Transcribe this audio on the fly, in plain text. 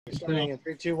Starting in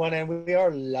 3, 2, 1, and we are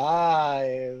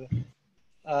live.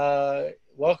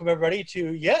 Welcome everybody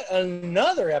to yet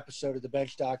another episode of the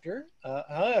Bench Doctor.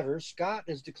 However, Scott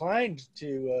has declined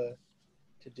to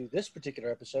do this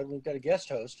particular episode. We've got a guest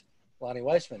host, Lonny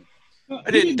Weismann. I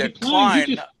didn't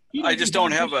decline. I just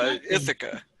don't have a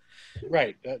Ithaca.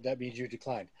 Right, that means you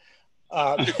declined.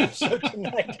 So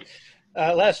tonight,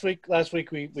 last week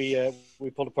we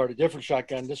pulled apart a different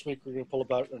shotgun. This week we're going to pull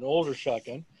apart an older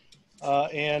shotgun.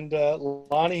 And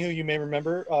Lonny, who you may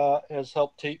remember, has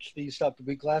helped teach these Stop the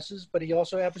Beat classes, but he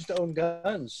also happens to own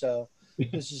guns. So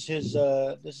this is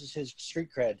his street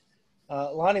cred.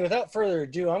 Lonny, without further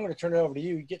ado, I'm going to turn it over to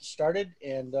you. Get started,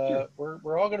 and Sure.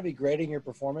 we're all going to be grading your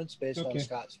performance based on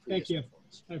Scott's previous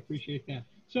performance. I appreciate that.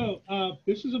 So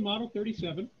this is a Model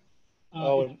 37.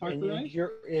 And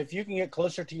if you can get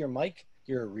closer to your mic,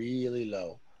 you're really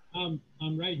low. I'm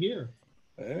right here.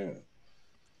 Oh.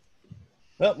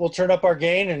 Well, we'll turn up our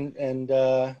gain and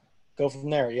go from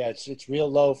there. Yeah, it's real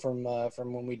low from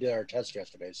when we did our test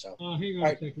yesterday. So hang on a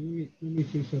second. Let me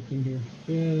see something here.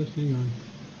 Just hang on.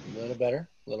 A little better.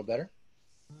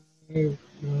 Here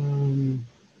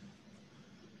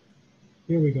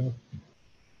we go.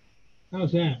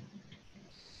 How's that?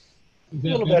 A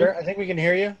little better. I think we can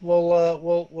hear you.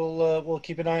 We'll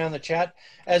keep an eye on the chat.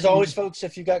 As always, folks,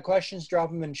 if you got questions,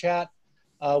 drop them in chat.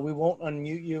 We won't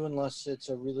unmute you unless it's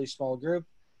a really small group,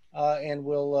 and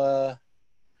we'll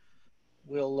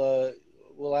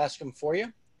ask them for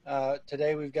you.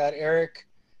 Today we've got Eric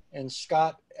and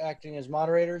Scott acting as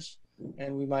moderators,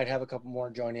 and we might have a couple more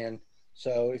join in.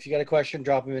 So if you got a question,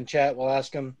 drop them in chat. We'll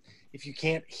ask them. If you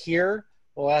can't hear,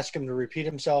 we'll ask him to repeat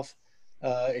himself,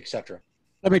 etc.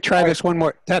 Let me try this one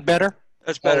more. That better?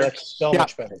 That's better. That's so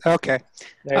much better. Okay.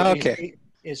 Okay.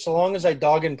 So long as I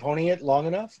dog and pony it long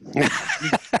enough,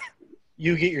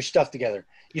 you get your stuff together.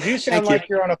 You do sound like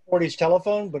you're on a 40s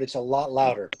telephone, but it's a lot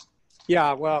louder.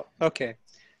 Yeah, well, okay.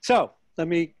 So let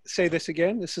me say this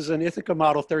again. This is an Ithaca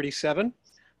Model 37.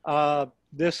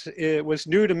 It was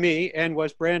new to me and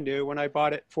was brand new when I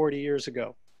bought it 40 years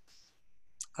ago.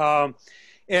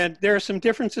 And there are some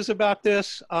differences about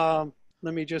this.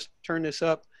 Let me just turn this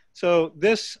up. So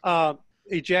this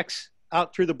ejects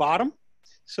out through the bottom.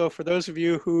 So for those of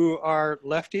you who are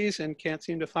lefties and can't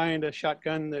seem to find a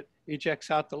shotgun that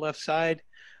ejects out the left side,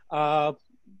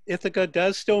 Ithaca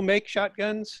does still make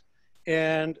shotguns,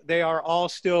 and they are all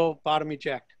still bottom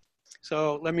eject.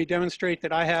 So let me demonstrate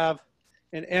that I have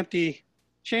an empty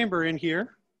chamber in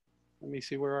here. Let me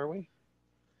see, where are we?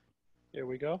 There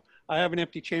we go. I have an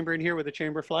empty chamber in here with a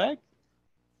chamber flag,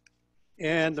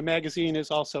 and the magazine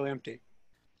is also empty.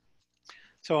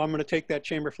 So I'm going to take that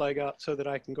chamber flag out so that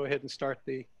I can go ahead and start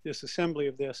the disassembly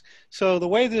of this. So the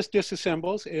way this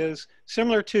disassembles is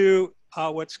similar to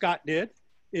what Scott did.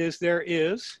 Is there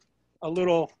is a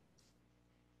little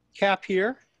cap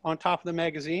here on top of the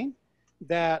magazine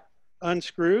that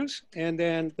unscrews, and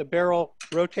then the barrel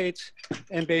rotates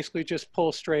and basically just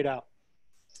pulls straight out.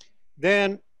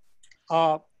 Then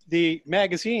the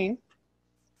magazine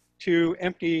to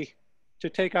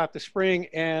take out the spring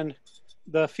and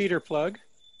the feeder plug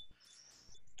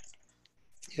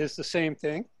is the same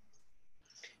thing.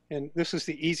 And this is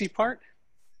the easy part.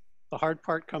 The hard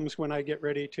part comes when I get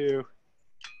ready to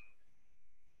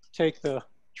take the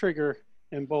trigger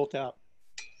and bolt out.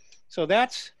 So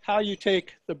that's how you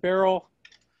take the barrel,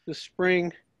 the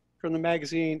spring from the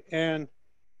magazine, and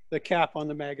the cap on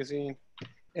the magazine.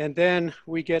 And then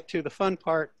we get to the fun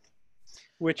part,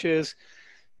 which is,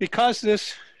 because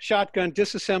this shotgun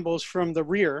disassembles from the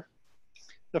rear,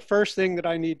 the first thing that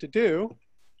I need to do,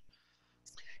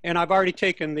 and I've already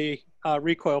taken the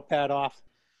recoil pad off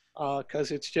because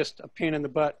it's just a pain in the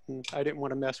butt and I didn't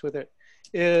want to mess with it,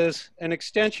 is an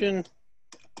extension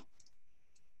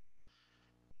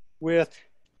with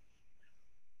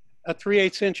a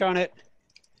 3/8 inch on it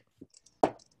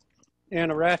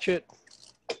and a ratchet.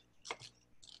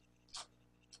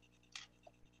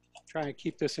 Try and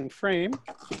keep this in frame.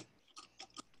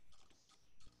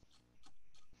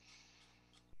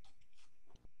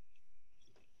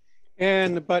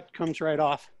 And the butt comes right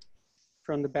off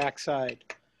from the back side.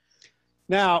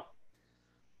 Now,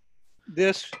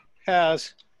 this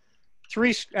has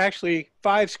actually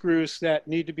 5 screws that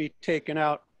need to be taken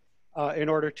out in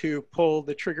order to pull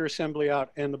the trigger assembly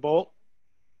out and the bolt.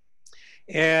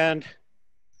 And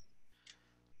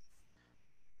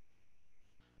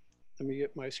let me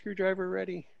get my screwdriver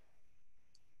ready.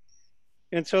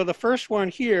 And so the first one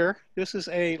here, this is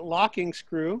a locking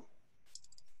screw.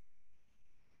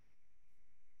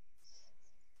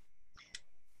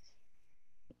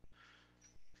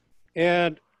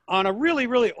 And on a really,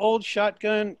 really old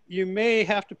shotgun, you may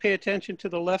have to pay attention to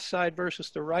the left side versus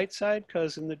the right side,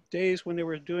 because in the days when they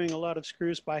were doing a lot of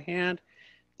screws by hand,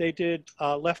 they did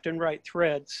left and right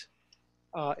threads.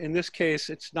 In this case,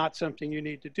 it's not something you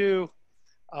need to do,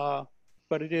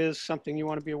 but it is something you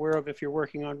want to be aware of if you're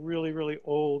working on really, really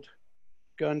old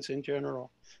guns in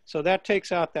general. So that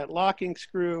takes out that locking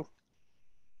screw.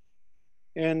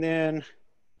 And then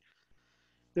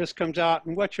this comes out.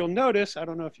 And what you'll notice, I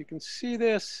don't know if you can see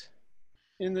this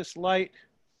in this light,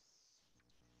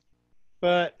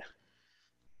 but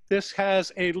this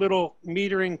has a little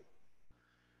metering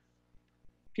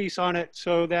piece on it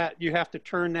so that you have to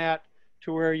turn that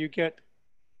to where you get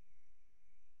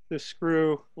the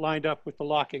screw lined up with the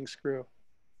locking screw.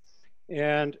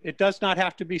 And it does not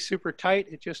have to be super tight.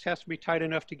 It just has to be tight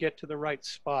enough to get to the right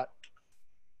spot.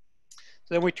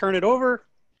 So then we turn it over,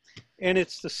 and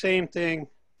it's the same thing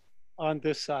on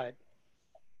this side.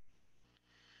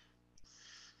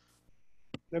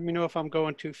 Let me know if I'm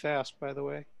going too fast, by the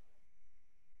way.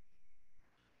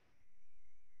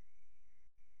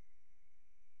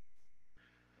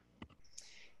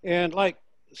 And like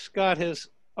Scott has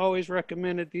always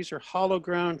recommended, these are hollow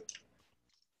ground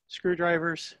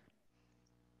screwdrivers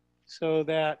so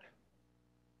that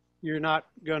you're not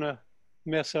gonna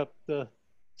mess up the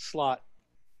slot.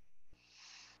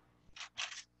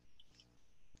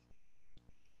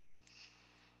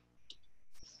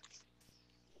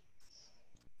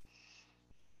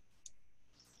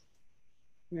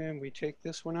 And we take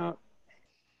this one out.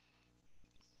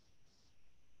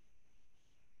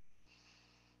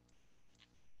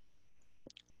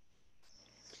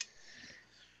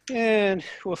 And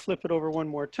we'll flip it over one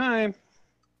more time.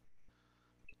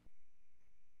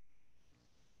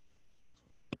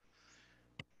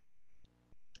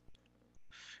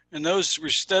 And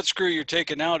that screw you're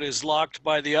taking out is locked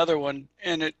by the other one,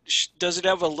 and does it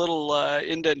have a little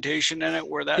indentation in it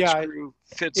where that screw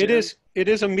fits in? It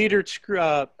is a metered screw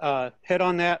head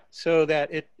on that, so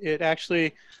that it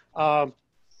actually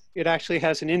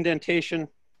has an indentation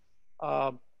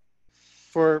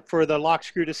for the lock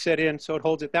screw to set in, so it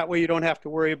holds it. That way you don't have to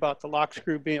worry about the lock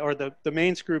screw being, or the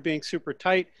main screw being super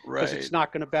tight, because it's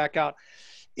not going to back out.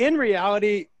 In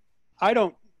reality,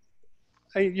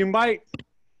 you might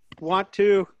want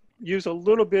to use a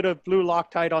little bit of blue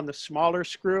Loctite on the smaller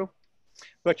screw,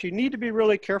 but you need to be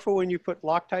really careful when you put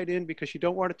Loctite in, because you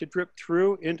don't want it to drip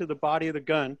through into the body of the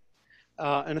gun.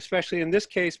 And especially in this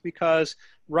case, because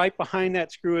right behind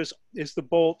that screw is the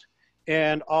bolt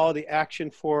and all the action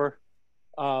for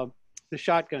the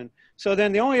shotgun. So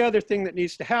then the only other thing that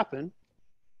needs to happen,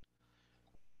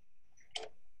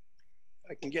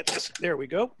 I can get this, there we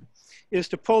go, is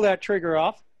to pull that trigger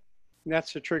off. And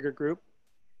that's the trigger group.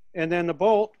 And then the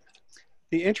bolt.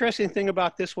 The interesting thing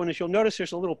about this one is you'll notice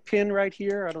there's a little pin right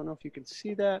here. I don't know if you can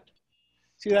see that.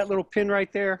 See that little pin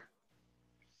right there?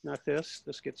 Not this.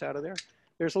 This gets out of there.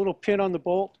 There's a little pin on the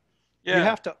bolt. Yeah.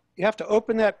 You have to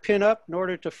open that pin up in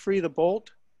order to free the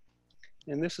bolt.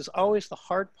 And this is always the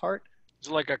hard part. Is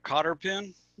it like a cotter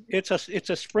pin? It's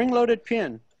a spring-loaded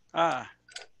pin. Ah.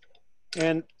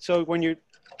 And so when you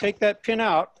take that pin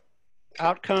out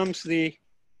comes the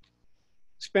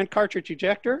spent cartridge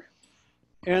ejector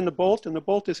and the bolt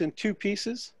is in two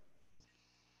pieces,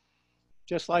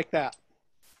 just like that.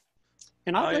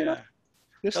 And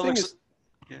this thing is,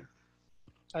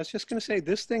 I was just going to say,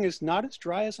 this thing is not as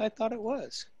dry as I thought it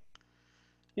was.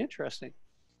 Interesting.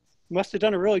 Must have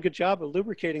done a really good job of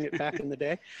lubricating it back in the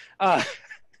day.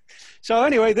 So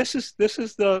anyway, this is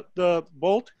the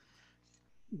bolt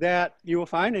that you will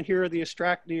find, and here are the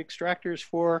extractors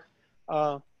for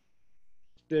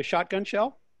the shotgun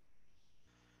shell,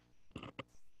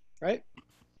 right?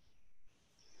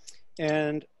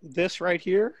 And this right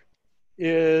here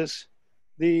is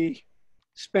the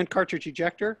spent cartridge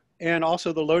ejector and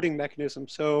also the loading mechanism.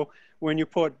 So when you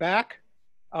pull it back,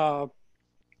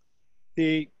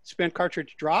 the spent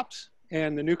cartridge drops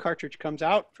and the new cartridge comes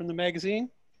out from the magazine.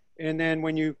 And then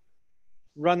when you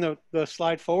run the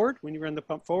slide forward, when you run the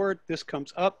pump forward, this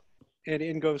comes up and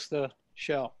in goes the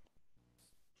shell.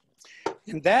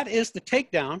 And that is the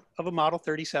takedown of a Model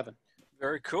 37.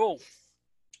 Very cool.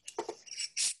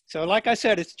 So like I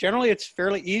said, it's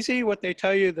fairly easy. What they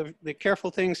tell you, the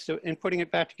careful things in putting it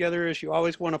back together is you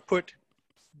always want to put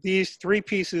these three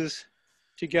pieces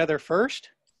together first.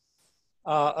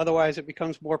 Otherwise, it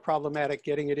becomes more problematic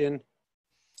getting it in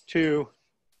to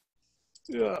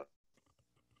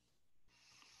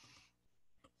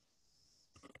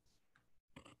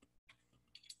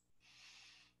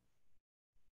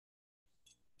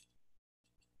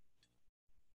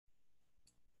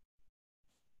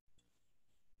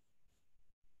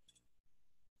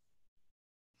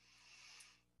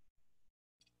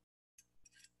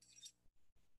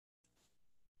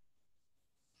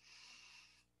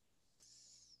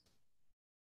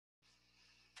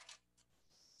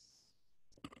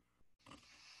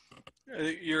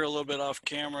You're a little bit off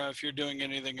camera if you're doing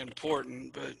anything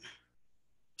important, but.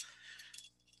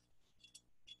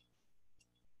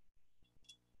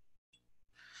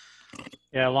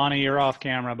 Yeah, Lonnie, you're off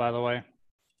camera, by the way.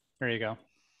 There you go.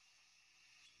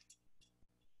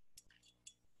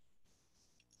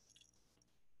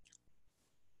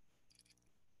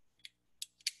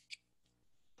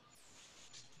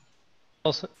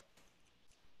 Also,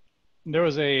 there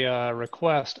was a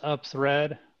request up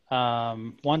thread,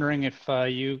 wondering if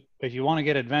you want to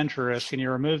get adventurous, can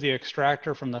you remove the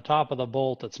extractor from the top of the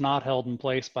bolt that's not held in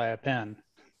place by a pin?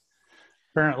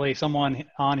 Apparently, someone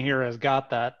on here has got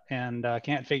that and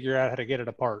can't figure out how to get it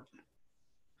apart.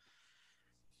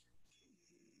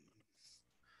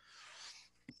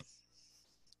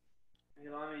 Hey,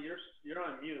 Lonnie, you're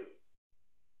on mute.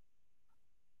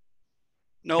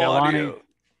 No yeah, audio. Lonnie,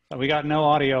 we got no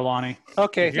audio, Lonnie.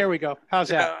 Okay, there we go. How's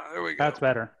that? Yeah, there we go. That's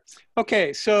better.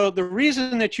 Okay, so the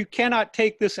reason that you cannot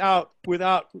take this out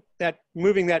without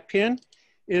moving that pin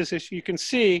is, as you can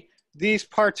see, these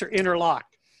parts are interlocked.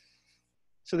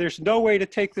 So there's no way to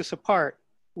take this apart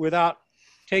without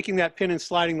taking that pin and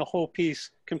sliding the whole piece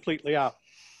completely out.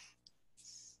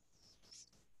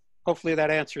 Hopefully that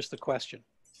answers the question.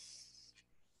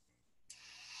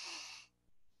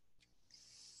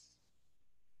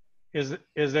 Is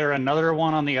there another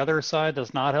one on the other side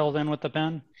that's not held in with the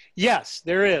pin? Yes,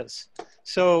 there is.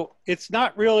 So it's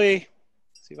not really,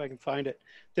 let's see if I can find it.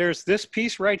 There's this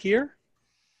piece right here.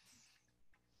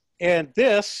 And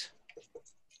this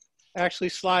actually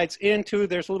slides into,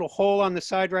 there's a little hole on the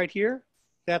side right here.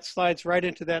 That slides right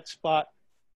into that spot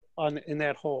in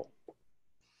that hole.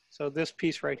 So this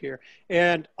piece right here.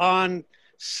 And on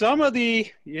some of the,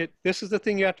 this is the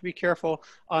thing you have to be careful.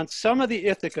 On some of the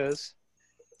Ithacas,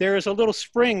 there is a little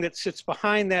spring that sits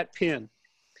behind that pin.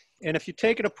 And if you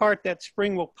take it apart, that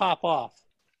spring will pop off.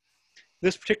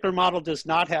 This particular model does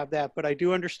not have that, but I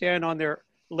do understand on their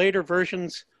later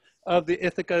versions of the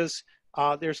Ithacas,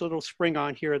 there's a little spring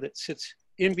on here that sits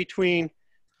in between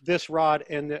this rod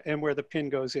and where the pin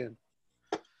goes in.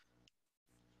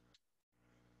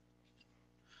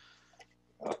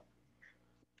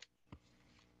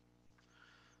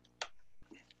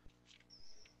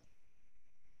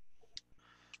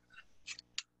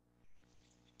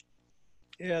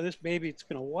 Yeah, this baby, it's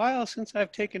been a while since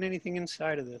I've taken anything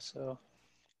inside of this, so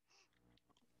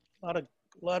a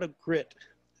lot of grit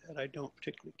that I don't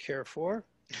particularly care for.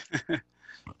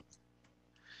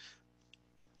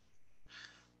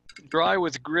 Dry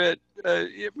with grit.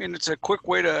 I mean, it's a quick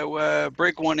way to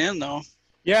break one in, though.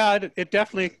 Yeah, it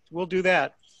definitely will do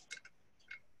that.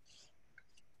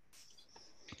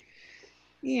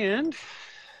 And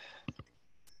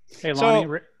hey,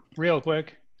 Lonnie, real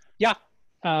quick. Yeah.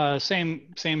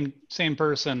 Same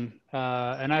person,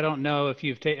 and I don't know if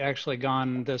you've actually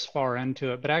gone this far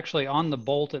into it, but actually on the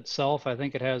bolt itself, I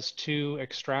think it has 2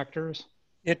 extractors.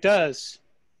 It does.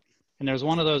 And there's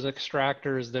one of those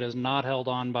extractors that is not held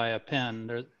on by a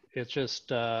pin. It's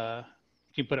just,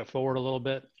 you put it forward a little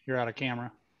bit, you're out of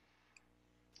camera.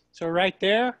 So right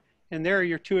there, and there are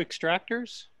your 2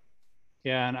 extractors.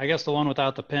 Yeah, and I guess the one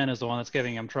without the pin is the one that's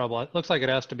giving him trouble. It looks like it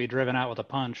has to be driven out with a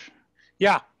punch.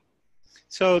 Yeah.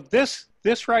 So this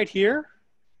right here,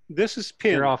 this is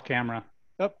pinned. You're off camera.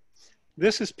 Yep.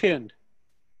 This is pinned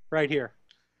right here.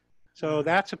 So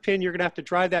that's a pin. You're going to have to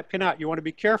drive that pin out. You want to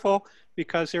be careful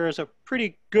because there is a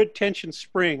pretty good tension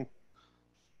spring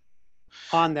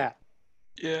on that.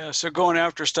 Yeah, so going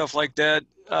after stuff like that,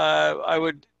 I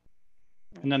would.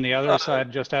 And then the other side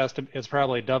just has to, it's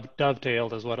probably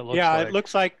dovetailed is what it looks like. Yeah, it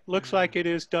looks like it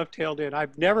is dovetailed in.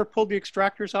 I've never pulled the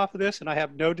extractors off of this, and I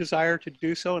have no desire to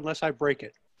do so unless I break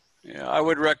it. Yeah, I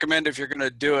would recommend if you're going to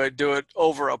do it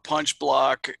over a punch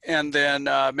block, and then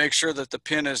make sure that the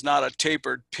pin is not a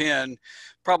tapered pin.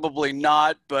 Probably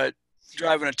not, but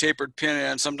driving a tapered pin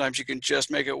in, sometimes you can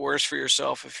just make it worse for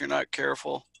yourself if you're not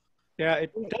careful. Yeah,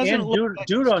 it doesn't look like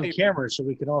do it on camera so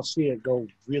we can all see it go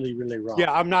really, really wrong.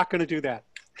 Yeah, I'm not going to do that.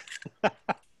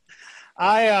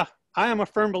 I am a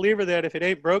firm believer that if it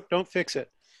ain't broke, don't fix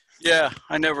it. Yeah,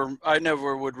 I never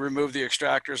would remove the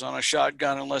extractors on a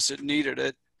shotgun unless it needed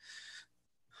it.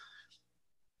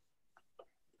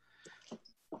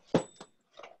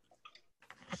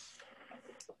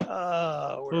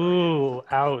 Ooh,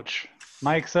 ouch.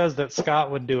 Mike says that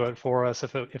Scott would do it for us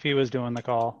if he was doing the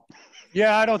call.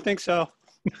 Yeah, I don't think so.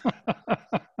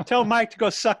 Tell Mike to go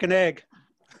suck an egg.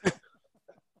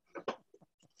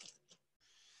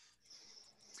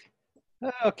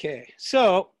 Okay,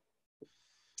 so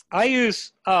I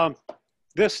use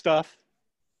this stuff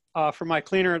for my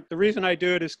cleaner. The reason I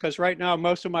do it is because right now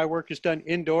most of my work is done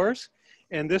indoors,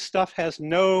 and this stuff has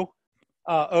no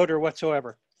odor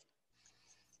whatsoever.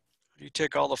 You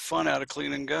take all the fun out of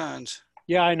cleaning guns.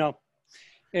 Yeah, I know.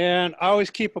 And I always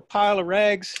keep a pile of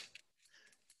rags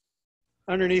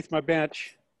underneath my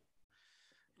bench.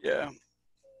 Yeah.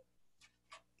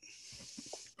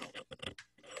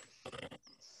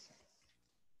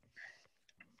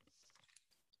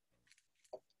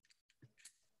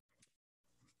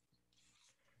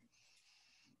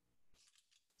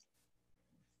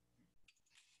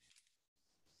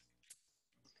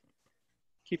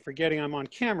 Keep forgetting I'm on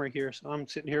camera here, so I'm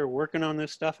sitting here working on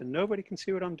this stuff and nobody can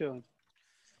see what I'm doing.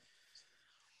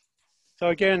 So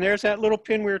again, there's that little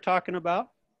pin we were talking about,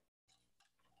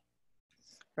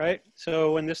 right?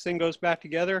 So when this thing goes back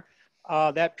together,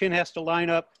 that pin has to line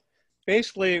up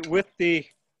basically with the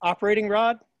operating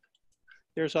rod.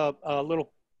 There's a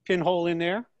little pinhole in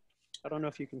there. I don't know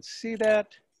if you can see that,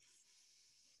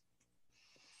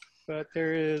 but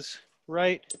there is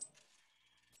right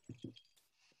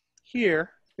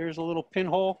here. There's a little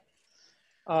pinhole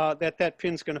that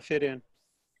pin's going to fit in.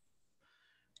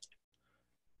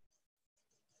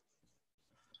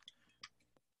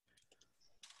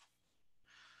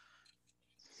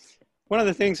 One of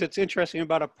the things that's interesting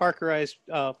about a Parkerized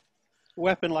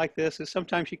weapon like this is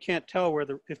sometimes you can't tell where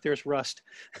if there's rust.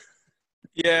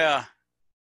 Yeah.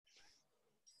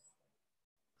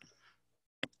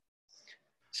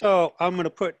 So I'm going to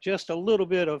put just a little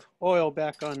bit of oil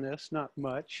back on this, not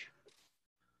much.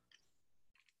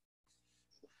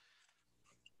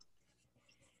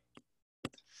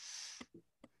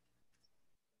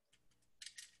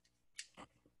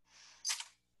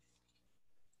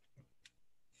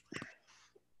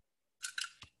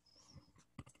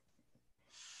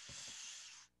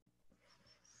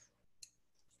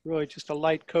 Really just a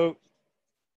light coat,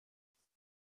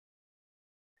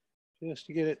 just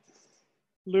to get it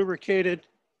lubricated.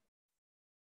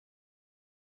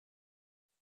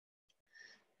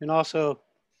 And also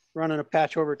running a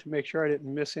patch over to make sure I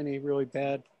didn't miss any really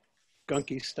bad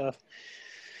gunky stuff.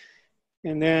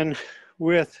 And then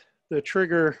with the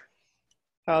trigger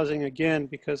housing again,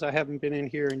 because I haven't been in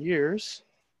here in years.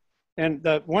 And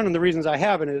one of the reasons I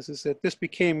haven't is that this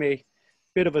became a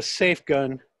bit of a safe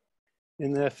gun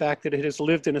in the fact that it has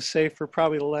lived in a safe for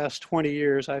probably the last 20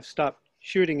 years. I've stopped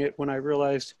shooting it when I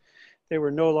realized they were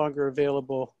no longer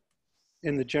available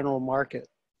in the general market.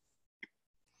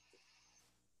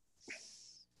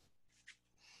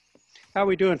 How are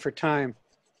we doing for time?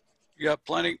 You got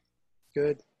plenty?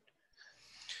 Good.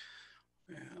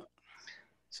 Yeah.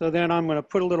 So then I'm going to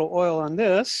put a little oil on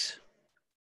this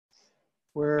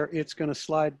where it's going to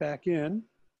slide back in.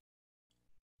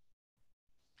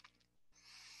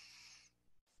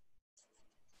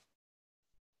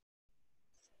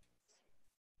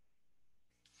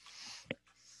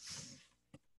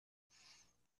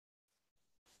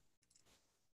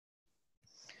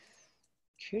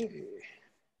 Okay.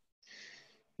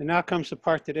 And now comes the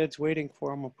part that Ed's waiting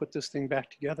for. I'm going to put this thing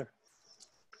back together.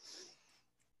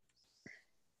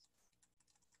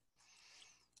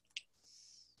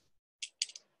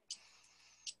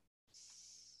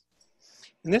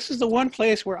 And this is the one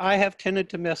place where I have tended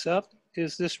to mess up,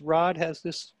 is this rod has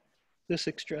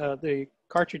the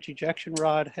cartridge ejection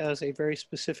rod has a very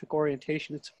specific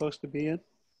orientation it's supposed to be in.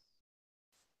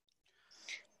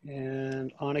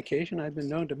 And on occasion, I've been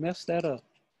known to mess that up.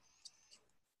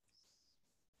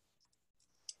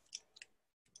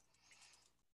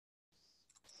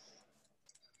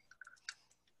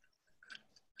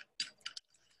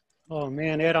 Oh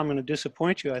man, Ed, I'm going to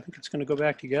disappoint you. I think it's going to go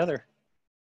back together.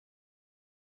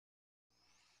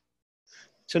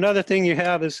 So another thing you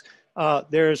have is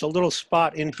there's a little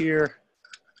spot in here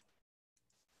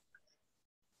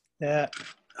that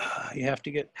you have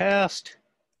to get past.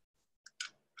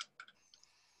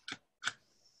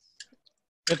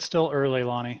 It's still early,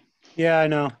 Lonnie. Yeah, I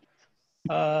know.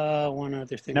 One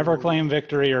other thing. Never claim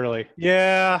victory early.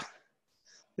 Yeah,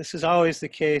 this is always the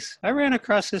case. I ran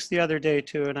across this the other day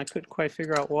too, and I couldn't quite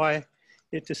figure out why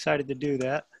it decided to do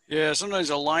that. Yeah, sometimes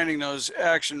aligning those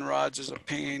action rods is a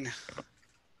pain.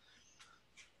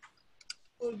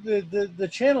 Well, the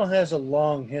channel has a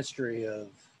long history of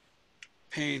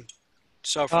Pain,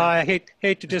 suffering. I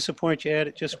hate to disappoint you, Ed.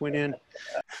 It just went in.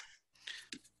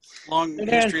 Long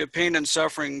history of pain and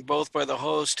suffering, both by the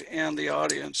host and the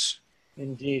audience.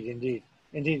 Indeed, indeed,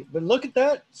 indeed. But look at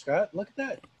that, Scott. Look at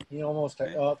that. He almost.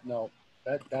 Oh no,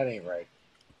 that ain't right.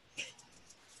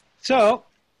 So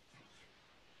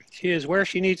she is where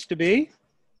she needs to be,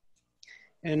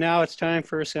 and now it's time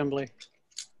for assembly.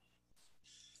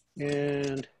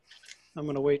 And I'm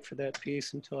going to wait for that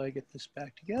piece until I get this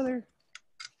back together.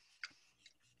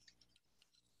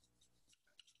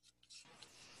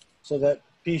 So that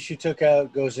piece you took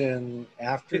out goes in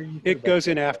after you? It goes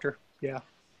in after, yeah.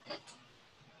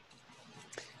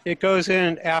 It goes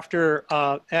in after,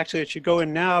 actually it should go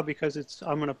in now because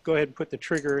I'm gonna go ahead and put the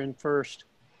trigger in first.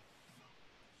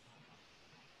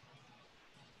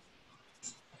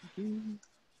 And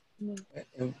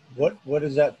what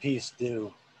does that piece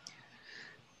do?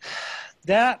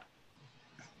 That,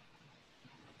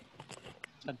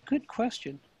 a good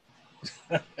question.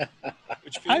 Which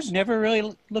piece? I've never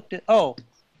really looked at, oh,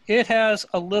 it has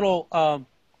a little,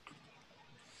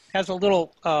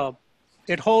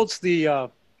 it holds the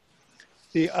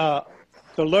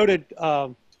loaded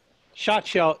shot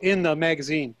shell in the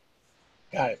magazine.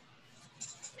 Got it.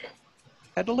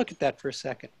 Had to look at that for a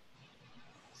second.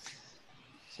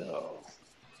 So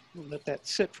we'll let that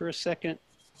sit for a second.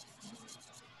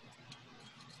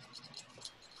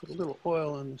 Put a little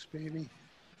oil on this baby.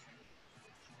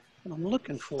 What I'm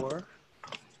looking for,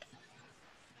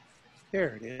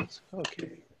 there it is.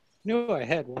 Okay, knew I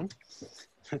had one.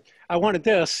 I wanted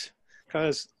this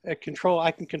because I can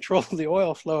control the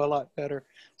oil flow a lot better.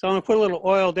 So I'm gonna put a little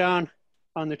oil down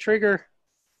on the trigger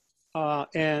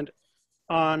and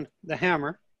on the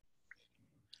hammer.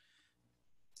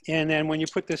 And then when you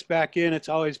put this back in, it's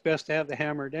always best to have the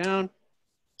hammer down.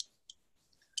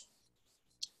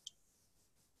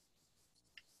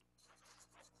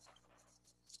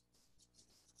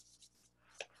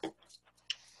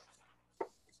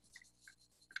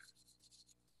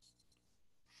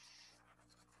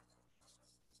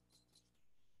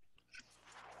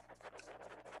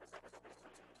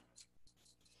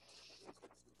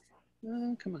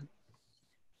 Come on,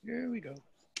 here we go.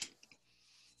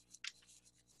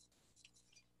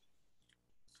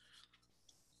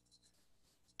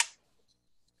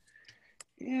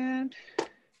 And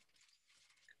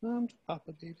come to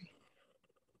Papa, baby.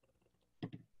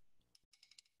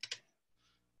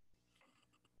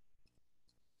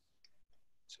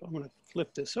 So I'm going to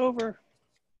flip this over.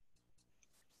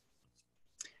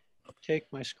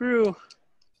 Take my screw,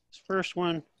 this first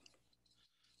one.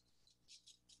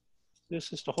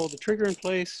 This is to hold the trigger in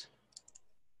place.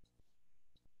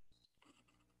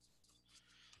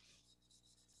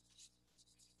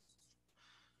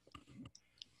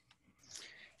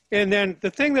 And then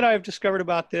the thing that I've discovered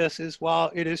about this is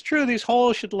while it is true these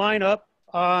holes should line up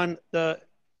on the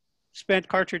spent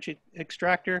cartridge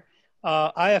extractor,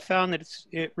 I have found that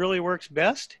it really works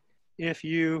best if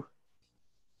you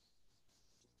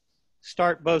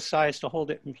start both sides to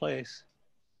hold it in place.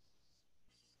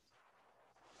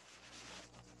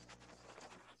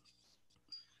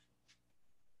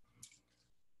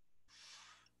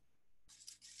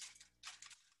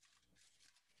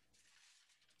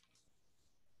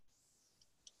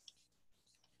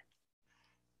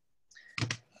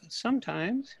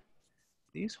 Sometimes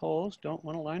these holes don't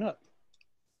want to line up.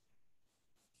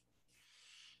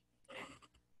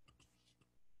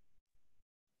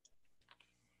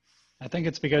 I think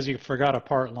it's because you forgot a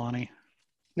part, Lonnie.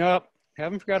 Nope,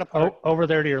 haven't forgot a part. Oh, over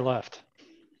there to your left.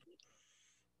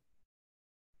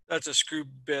 That's a screw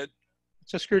bit.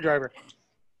 It's a screwdriver.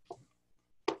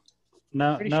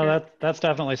 No, Pretty no, sure. that's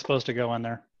definitely supposed to go in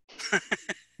there.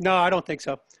 No, I don't think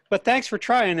so. But thanks for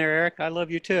trying there, Eric. I love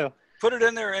you too. Put it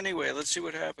in there anyway. Let's see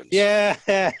what happens. Yeah,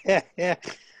 yeah.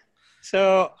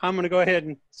 So I'm going to go ahead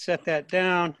and set that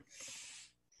down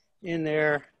in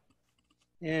there.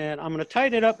 And I'm going to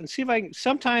tighten it up and see if I can,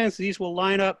 sometimes these will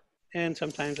line up and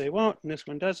sometimes they won't, and this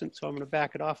one doesn't. So I'm going to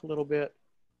back it off a little bit.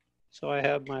 So I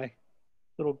have my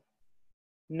little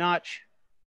notch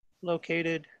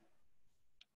located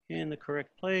in the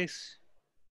correct place.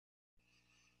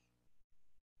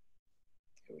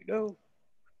 Here we go.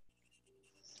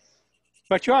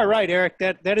 But you are right, Eric.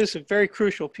 That is a very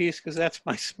crucial piece because that's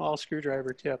my small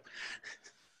screwdriver tip.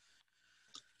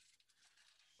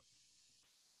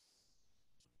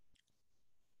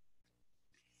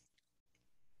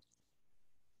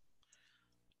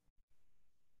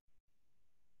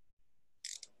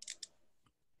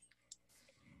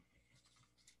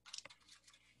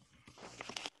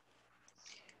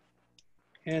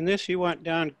 And this you want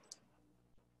down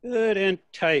good and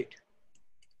tight.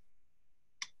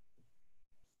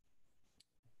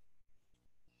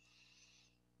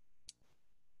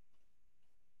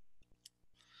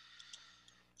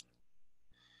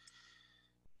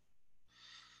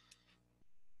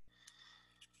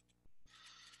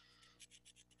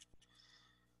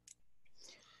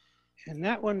 And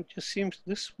that one just seems,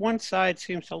 this one side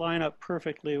seems to line up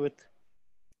perfectly with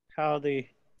how the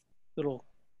little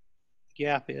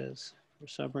gap is for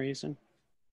some reason.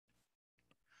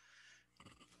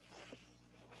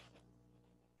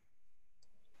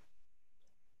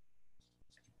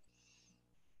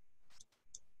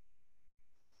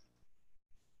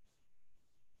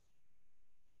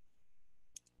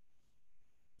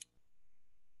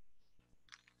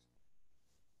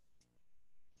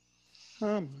 Come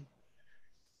on.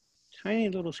 Tiny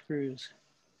little screws.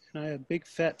 And I have big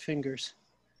fat fingers.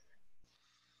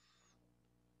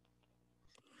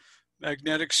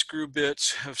 Magnetic screw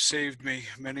bits have saved me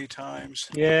many times.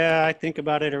 Yeah, I think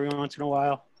about it every once in a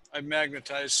while. I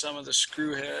magnetized some of the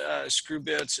screw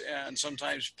bits and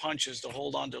sometimes punches to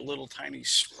hold on to little tiny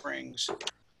springs.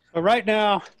 But right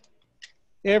now,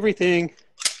 everything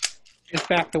is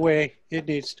back the way it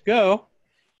needs to go,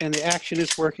 and the action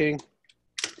is working.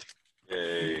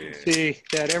 You can see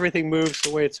that everything moves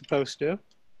the way it's supposed to.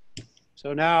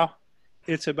 So now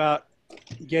it's about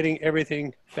getting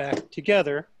everything back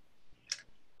together.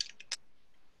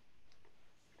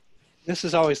 This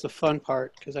is always the fun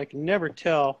part because I can never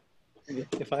tell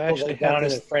if I actually have down in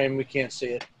this. the frame, we can't see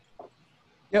it.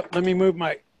 Yep, let me move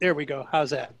my, there we go.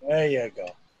 How's that? There you go.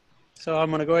 So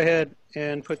I'm going to go ahead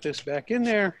and put this back in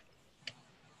there.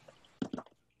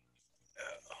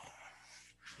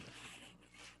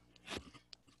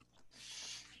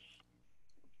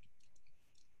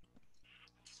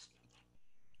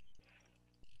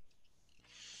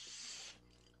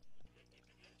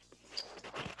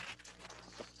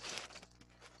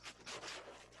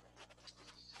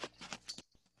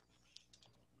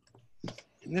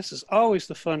 And this is always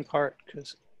the fun part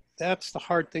because that's the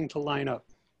hard thing to line up.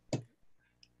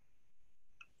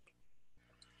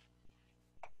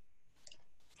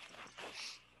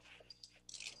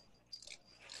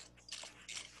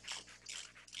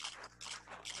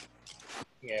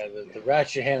 Yeah, the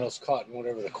ratchet handle's caught in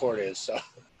whatever the cord is. So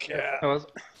Yeah. That was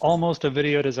almost a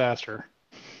video disaster.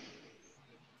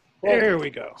 There we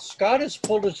go. Scott has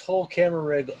pulled his whole camera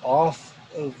rig off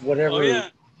of whatever. Oh yeah,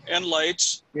 and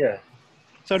lights. Yeah.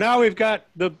 So now we've got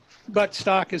the butt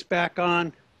stock is back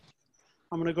on.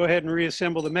 I'm going to go ahead and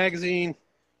reassemble the magazine.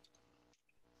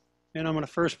 And I'm going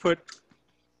to first put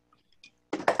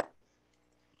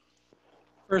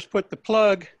the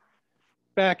plug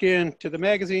back into the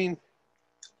magazine.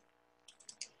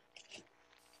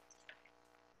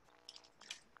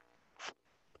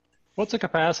 What's the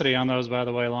capacity on those, by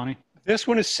the way, Lonnie? This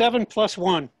one is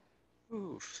 7+1.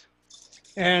 Oof.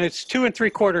 And it's 2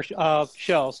 3/4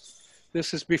 shells.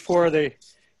 This is before the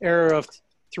era of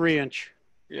 3-inch.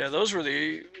 Yeah, those were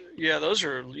those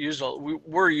are used.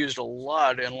 Were used a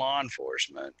lot in law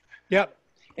enforcement. Yep.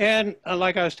 And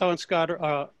like I was telling Scott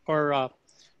or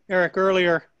Eric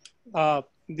earlier,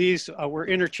 these were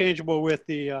interchangeable with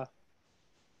the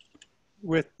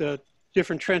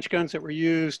different trench guns that were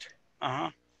used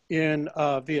in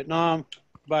Vietnam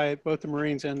by both the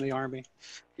Marines and the Army.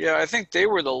 Yeah, I think they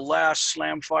were the last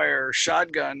slam fire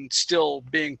shotgun still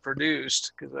being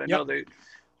produced because I know the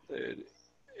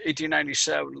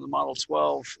 1897 the Model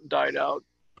 12 died out.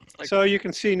 So you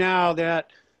can see now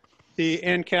that the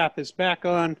end cap is back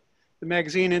on the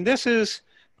magazine, and this is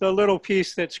the little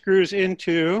piece that screws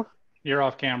into. You're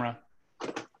off camera.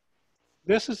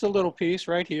 This is the little piece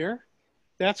right here.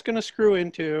 That's going to screw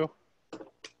into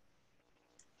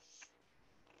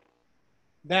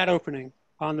that opening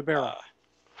on the barrel.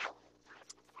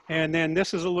 And then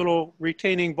this is a little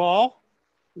retaining ball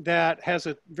that has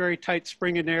a very tight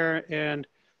spring in there. And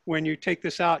when you take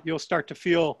this out, you'll start to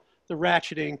feel the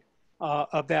ratcheting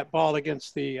of that ball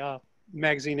against the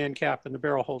magazine end cap and the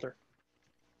barrel holder.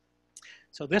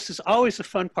 So this is always the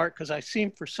fun part because I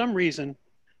seem, for some reason,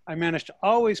 I managed to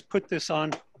always put this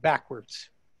on backwards.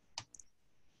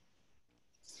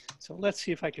 So let's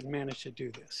see if I can manage to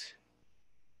do this.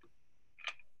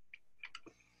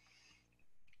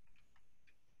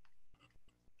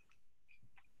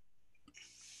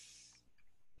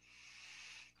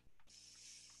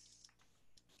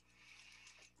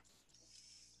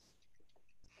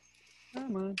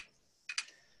 Come on.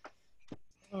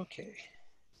 Okay.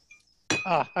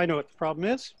 I know what the problem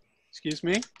is. Excuse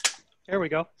me. There we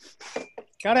go.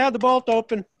 Got to have the bolt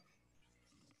open.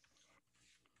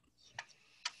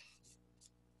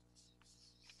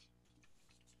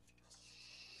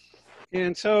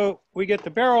 And so we get the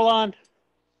barrel on.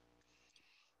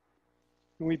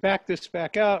 And we back this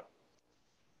back out.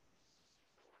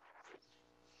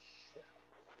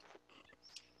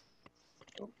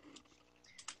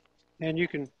 And you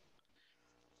can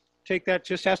take that,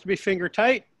 just has to be finger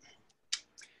tight.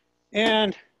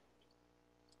 And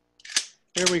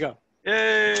there we go.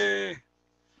 Yay!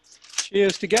 She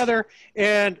is together.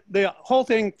 And the whole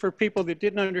thing, for people that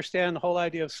didn't understand the whole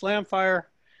idea of slam fire,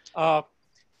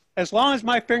 as long as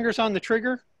my finger's on the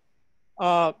trigger,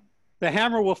 the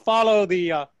hammer will follow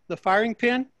the firing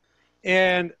pin,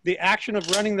 and the action of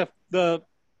running the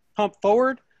pump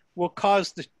forward will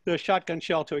cause the shotgun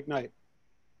shell to ignite.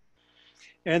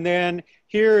 And then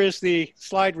here is the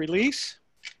slide release.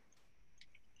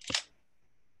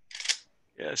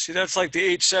 Yeah, see, that's like the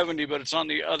 870, but it's on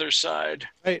the other side.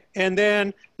 Right. And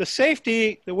then the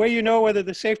safety, the way you know whether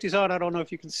the safety's on, I don't know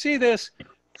if you can see this,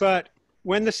 but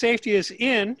when the safety is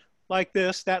in like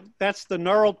this, that's the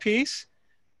knurled piece.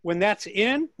 When that's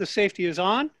in, the safety is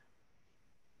on.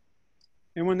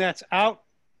 And when that's out,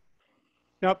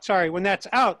 nope, sorry, when that's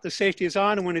out, the safety is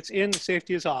on, and when it's in, the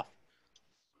safety is off.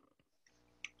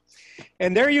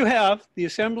 And there you have the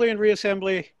assembly and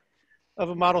reassembly of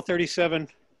a Model 37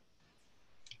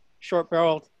 short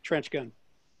barrel trench gun.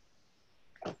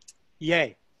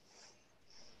 Yay.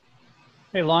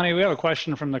 Hey, Lonnie, we have a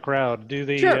question from the crowd. Do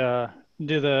the Sure.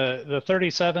 do the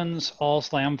 37s all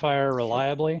slam fire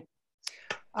reliably?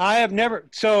 I have never,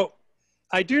 so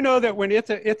I do know that when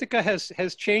Ithaca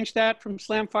has changed that from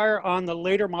slam fire on the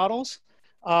later models,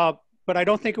 but I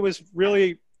don't think it was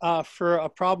really for a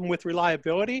problem with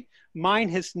reliability. Mine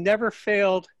has never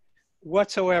failed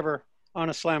whatsoever on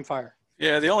a slam fire.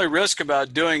 Yeah, the only risk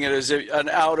about doing it is an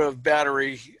out of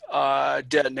battery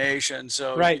detonation.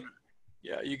 So Right.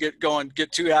 you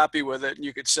get too happy with it, and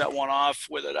you could set one off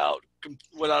with it out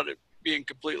without it being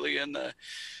completely in the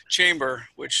chamber,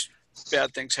 which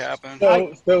bad things happen.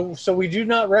 So we do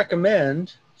not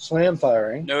recommend slam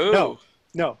firing. No.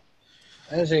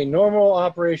 As a normal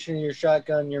operation in your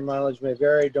shotgun, your mileage may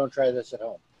vary. Don't try this at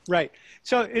home. Right.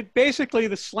 So it basically,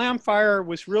 the slam fire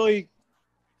was really,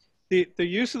 the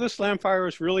use of the slam fire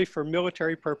was really for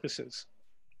military purposes.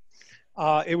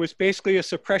 It was basically a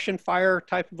suppression fire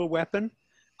type of a weapon.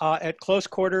 At close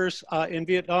quarters in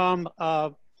Vietnam,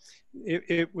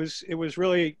 it was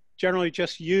really generally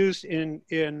just used in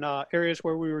areas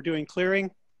where we were doing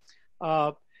clearing,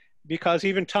 because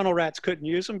even tunnel rats couldn't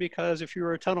use them, because if you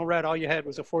were a tunnel rat, all you had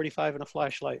was a 45 and a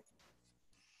flashlight.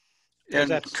 And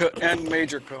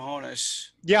major cojones.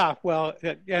 Yeah, well,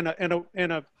 and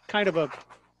a kind of a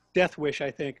death wish, I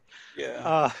think.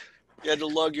 Yeah. You had to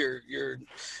lug your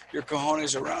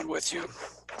cojones around with you.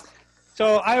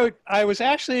 So I was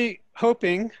actually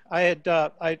hoping, I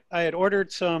had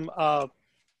ordered some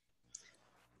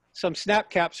snap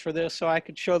caps for this so I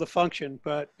could show the function,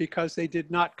 but because they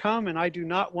did not come, and I do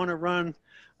not want to run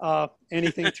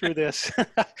anything through this.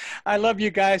 I love you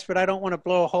guys, but I don't want to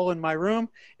blow a hole in my room,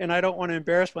 and I don't want to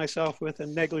embarrass myself with a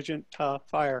negligent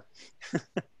fire.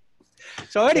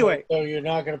 So anyway. So you're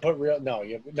not going to put real, no,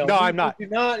 I'm not. We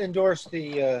do not endorse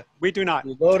the we do not.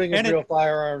 The loading of real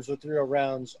firearms with real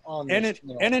rounds on this.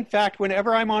 And in fact,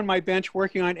 whenever I'm on my bench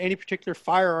working on any particular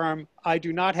firearm, I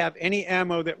do not have any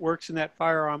ammo that works in that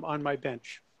firearm on my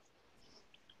bench.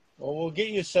 Well, we'll get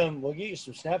you some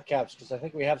snap caps, because I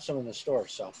think we have some in the store.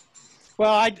 So,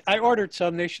 well, I ordered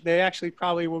some. They actually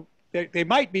probably will. They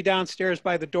might be downstairs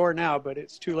by the door now, but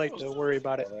it's too late to worry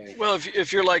about it. Well,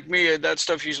 if you're like me, that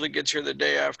stuff usually gets here the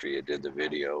day after you did the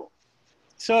video.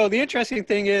 So the interesting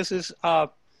thing is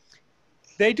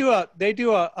they do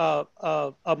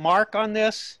a mark on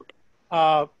this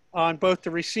on both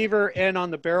the receiver and on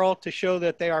the barrel to show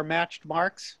that they are matched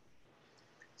marks.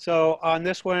 So on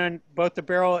this one, both the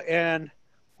barrel and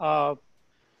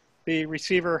the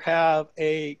receiver have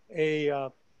a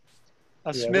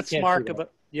Smith's mark of a.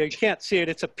 You can't see it.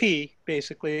 It's a P,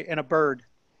 basically, and a bird.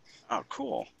 Oh,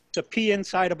 cool. It's a P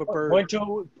inside of a bird. Point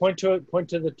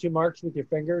to the two marks with your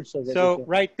fingers. So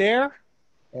right there,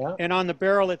 yeah, and on the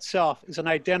barrel itself is an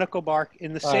identical mark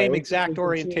in the same exact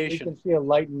orientation. You can see a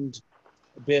lightened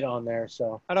bit on there.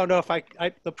 So I don't know if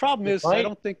the problem is I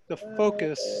don't think the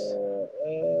focus.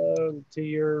 To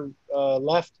your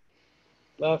left.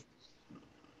 No,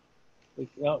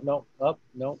 up,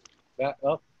 no, back,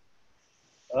 up.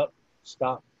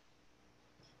 Stop.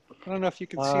 I don't know if you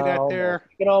can see that there.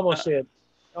 You can almost see it.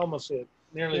 Almost see it.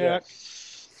 Nearly there.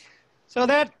 So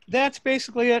that's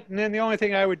basically it. And then the only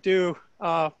thing I would do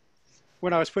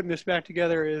when I was putting this back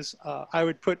together is I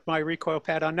would put my recoil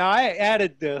pad on. Now I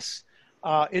added this.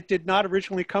 It did not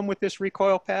originally come with this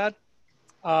recoil pad,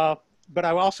 but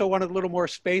I also wanted a little more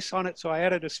space on it, so I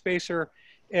added a spacer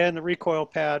and the recoil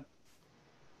pad.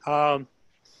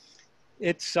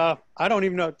 It's I don't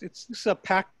even know. This is a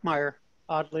Packmeyer,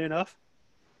 oddly enough,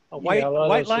 a white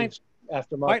line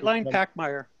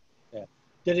Packmeyer. Yeah.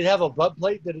 Did it have a butt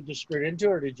plate that it just screwed into,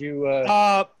 or did you?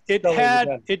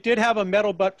 It did have a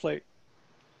metal butt plate.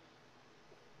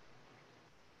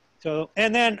 So,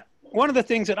 and then one of the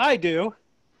things that I do,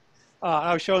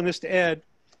 I was showing this to Ed,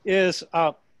 is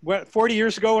 40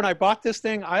 years ago when I bought this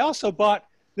thing, I also bought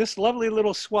this lovely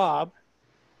little swab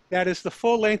that is the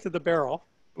full length of the barrel.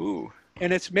 Ooh.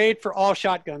 And it's made for all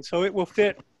shotguns. So it will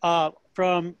fit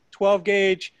from 12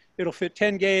 gauge, it'll fit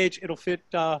 10 gauge, it'll fit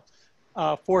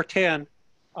 410.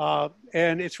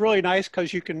 And it's really nice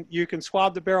because you can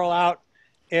swab the barrel out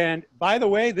And by the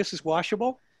way, this is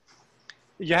washable.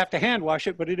 You have to hand wash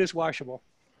it, but it is washable.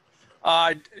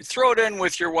 Throw it in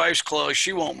with your wife's clothes.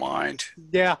 She won't mind.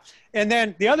 Yeah. And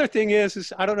then the other thing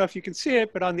is I don't know if you can see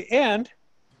it, but on the end,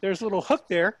 there's a little hook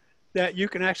there that you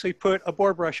can actually put a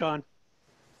bore brush on.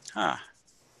 Huh.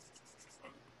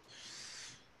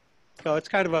 So it's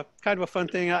kind of a fun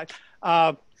thing.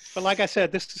 But like I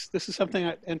said, this is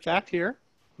something. In fact, here,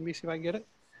 let me see if I can get it.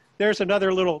 There's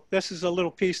another little. This is a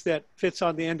little piece that fits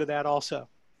on the end of that also.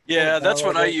 Yeah, that's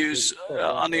what I use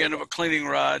on the end of a cleaning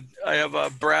rod. I have a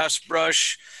brass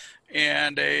brush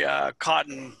and a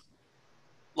cotton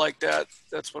like that.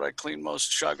 That's what I clean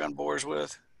most shotgun bores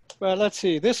with. Well, let's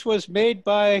see. This was made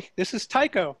by. This is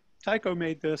Tyco. Tyco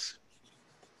made this.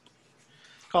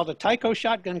 It's called a Tyco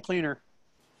shotgun cleaner.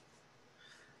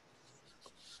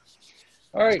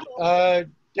 All right.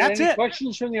 That's any it.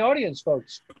 questions from the audience,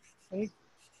 folks?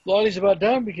 Lonnie's about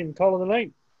done. We can call it a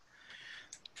night.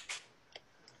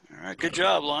 All right, good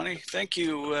job, Lonnie. Thank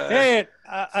you. Hey,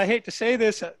 I hate to say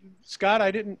this, Scott.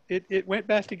 I didn't. It went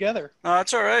back together. No,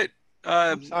 that's all right.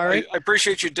 Sorry. I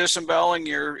appreciate you disemboweling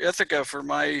your Ithaca for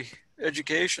my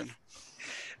education.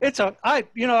 I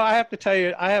have to tell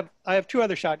you, I have two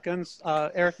other shotguns.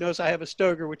 Eric knows I have a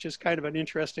Stoger, which is kind of an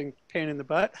interesting pain in the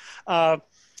butt.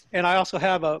 And I also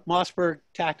have a Mossberg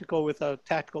tactical with a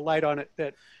tactical light on it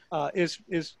that is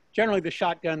generally the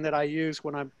shotgun that I use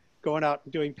when I'm going out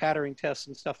and doing patterning tests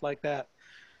and stuff like that.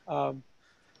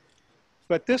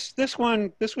 But this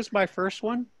was my first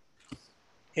one.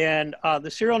 And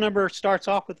the serial number starts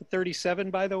off with the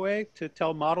 37, by the way, to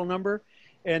tell model number.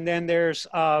 And then there's,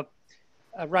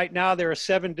 right now there are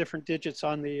 7 different digits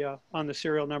on the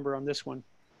serial number on this one.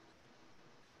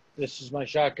 This is my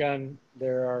shotgun.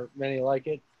 There are many like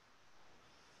it.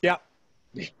 Yeah.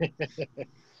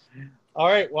 All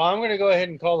right. Well, I'm going to go ahead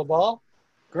and call the ball.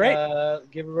 Great.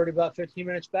 Give everybody about 15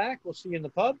 minutes back. We'll see you in the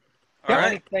pub. All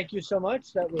right. Thank you so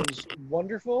much. That was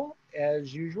wonderful,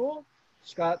 as usual.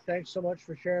 Scott, thanks so much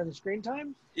for sharing the screen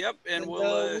time. Yep, and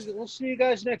we'll see you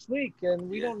guys next week. And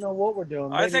we don't know what we're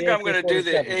doing. I think I'm going to do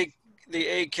the AK, the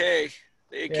AKM.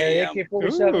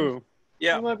 AK-47.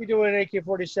 Yeah. We might be doing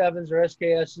AK-47s or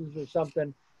SKSs or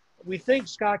something. We think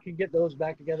Scott can get those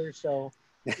back together, so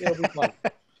it'll be fun.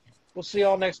 We'll see you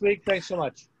all next week. Thanks so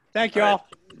much. Thank you all.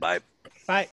 Bye. Bye.